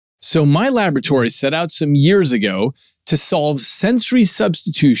So my laboratory set out some years ago to solve sensory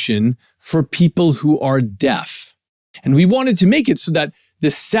substitution for people who are deaf. And we wanted to make it so that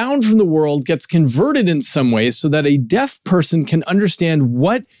the sound from the world gets converted in some way so that a deaf person can understand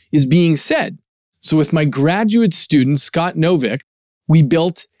what is being said. So with my graduate student, Scott Novick, we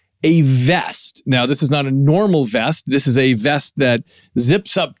built a vest. Now, this is not a normal vest. This is a vest that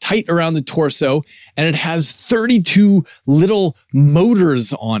zips up tight around the torso, and it has 32 little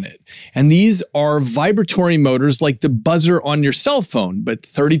motors on it. And these are vibratory motors like the buzzer on your cell phone, but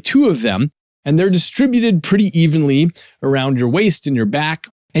 32 of them. And they're distributed pretty evenly around your waist and your back.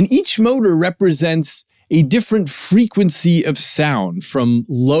 And each motor represents a different frequency of sound from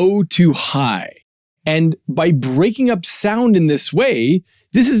low to high. And by breaking up sound in this way,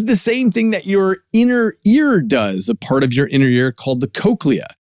 this is the same thing that your inner ear does, a part of your inner ear called the cochlea.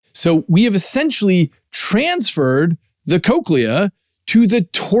 So we have essentially transferred the cochlea to the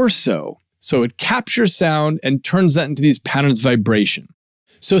torso. So it captures sound and turns that into these patterns of vibration.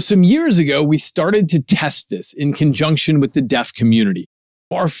 So some years ago, we started to test this in conjunction with the deaf community.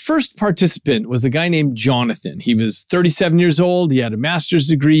 Our first participant was a guy named Jonathan. He was 37 years old. He had a master's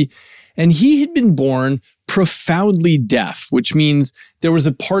degree, and he had been born profoundly deaf, which means there was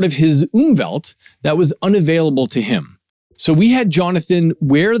a part of his Umwelt that was unavailable to him. So we had Jonathan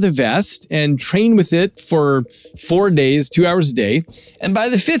wear the vest and train with it for 4 days, 2 hours a day. And by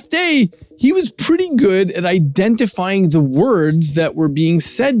the 5th day, he was pretty good at identifying the words that were being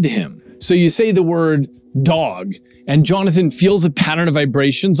said to him. So you say the word dog, and Jonathan feels a pattern of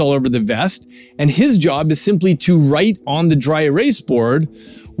vibrations all over the vest. And his job is simply to write on the dry erase board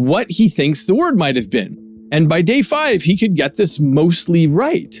what he thinks the word might have been. And by day 5, he could get this mostly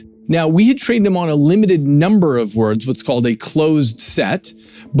right. Now, we had trained him on a limited number of words, what's called a closed set.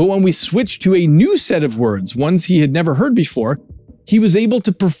 But when we switched to a new set of words, ones he had never heard before, he was able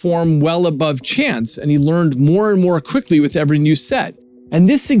to perform well above chance, and he learned more and more quickly with every new set. And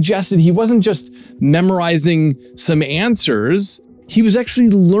this suggested he wasn't just memorizing some answers, he was actually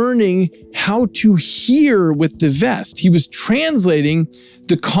learning how to hear with the vest. He was translating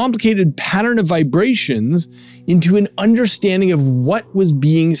the complicated pattern of vibrations into an understanding of what was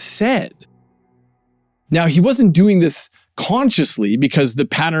being said. Now, he wasn't doing this consciously because the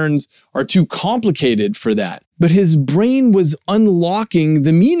patterns are too complicated for that, but his brain was unlocking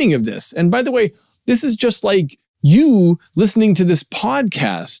the meaning of this. And by the way, this is just like you listening to this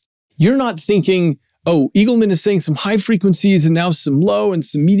podcast. You're not thinking, oh, Eagleman is saying some high frequencies and now some low and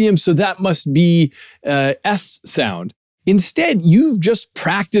some medium, so that must be S sound. Instead, you've just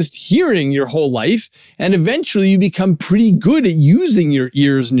practiced hearing your whole life, and eventually you become pretty good at using your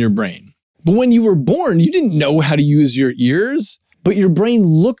ears and your brain. But when you were born, you didn't know how to use your ears, but your brain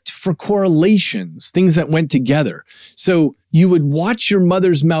looked for correlations, things that went together. So you would watch your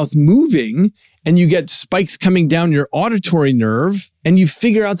mother's mouth moving, and you get spikes coming down your auditory nerve, and you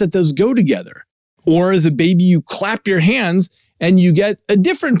figure out that those go together. Or as a baby, you clap your hands, and you get a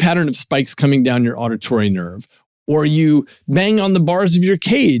different pattern of spikes coming down your auditory nerve. Or you bang on the bars of your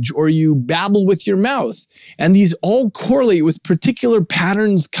cage, or you babble with your mouth. And these all correlate with particular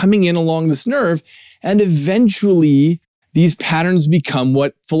patterns coming in along this nerve. And eventually, these patterns become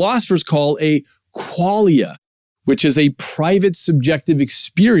what philosophers call a qualia, which is a private subjective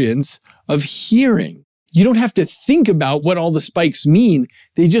experience of hearing. You don't have to think about what all the spikes mean.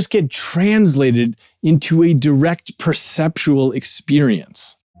 They just get translated into a direct perceptual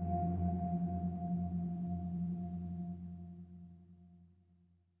experience.